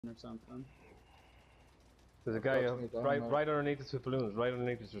or something. There's a guy right underneath us with balloons. Right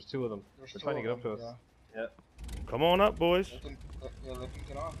underneath us, there's two of them. They're trying to get up to us. Yeah. Come on up, boys. They can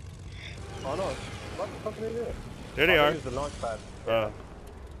get off. Oh no! What the fuck are they doing? There they are. Use the launch pad.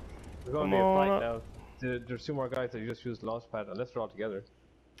 We're going to be a fight now. There's two more guys that you just used the launch pad, unless they're all together.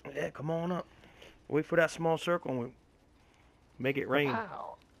 Yeah, come on up. Wait for that small circle and we make it rain.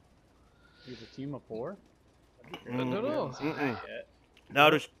 Wow. He's a team of 4? No. No,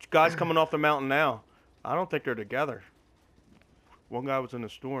 there's guys coming off the mountain now. I don't think they're together. One guy was in the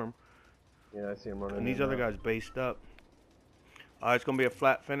storm. Yeah, I see him running. And these other guys based up. It's going to be a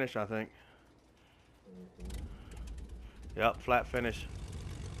flat finish, I think. Yep, flat finish.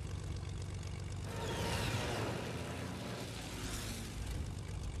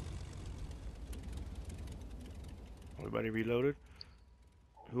 Everybody reloaded?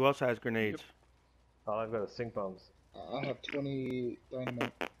 Who else has grenades? Oh, I've got a sink bombs. I have 20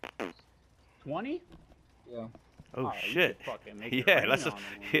 dynamite. 20? Yeah. Oh shit. Yeah,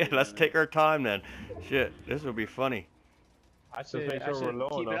 let's take our time then. Shit, this will be funny. I should keep it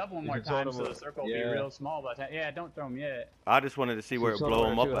up one more time so the circle will be real small by the time. Yeah, don't throw them yet. I just wanted to see where it blow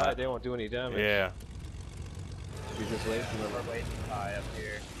them up at. They won't do any damage. Yeah. You just wait for them. We're way too high up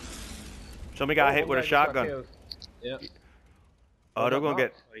here. Somebody got hit with a shotgun. Yeah. Oh, they're gonna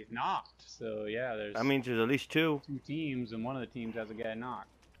get. Well, he's knocked. So yeah, there's. That means there's at least two teams, and one of the teams has a guy knocked.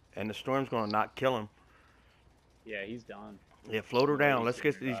 And the storm's gonna not kill him. Yeah, he's done. Yeah, float her down. Let's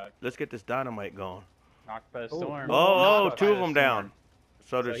get this dynamite going. Knocked by the storm. Oh, two of them down.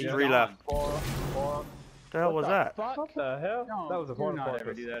 So there's 3 left. What the hell was that? What the hell? No, that was a porta not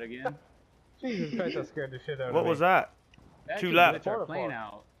ever do that again. Jesus Christ, that scared the shit out of me. What was that? 2 left. Our plane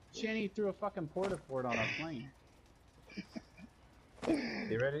out. Chenny threw a fucking porta fort on our plane.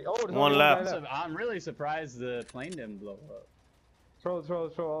 You ready? Oh, there's one left. I'm really surprised the plane didn't blow up. Throw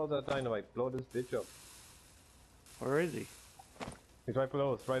all that dynamite. Blow this bitch up. Where is he? He's right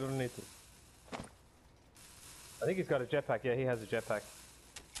below us, right underneath us. I think he's got a jetpack. Yeah, he has a jetpack.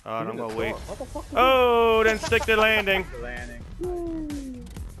 Alright, I'm gonna wait. Oh, then stick the landing.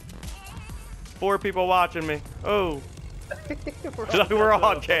 4 people watching me. Oh. We're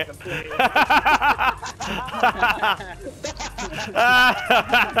all dead.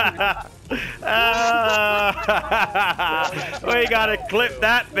 We gotta clip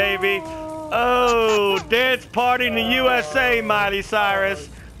that, baby. Oh, dance party in the USA, Miley Cyrus.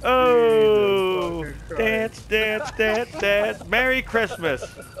 Oh, dance, dance, dance, dance. Merry Christmas.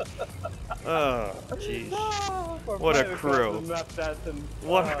 Oh, jeez. What a crew.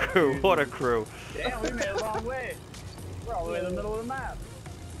 What a crew. What a crew. Damn, we made a long way. We're all the way in the middle of the map.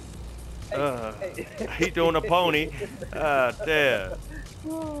 He's doing a pony. Damn.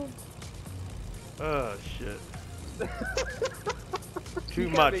 Oh, shit. Too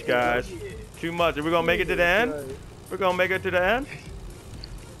much, guys. Too much. Are we going to make it to the end? We're going to make it to the end?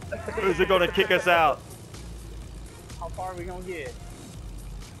 Or is it going to kick us out? How far are we going to get?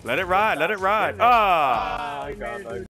 Let it ride. Let it ride. Ah!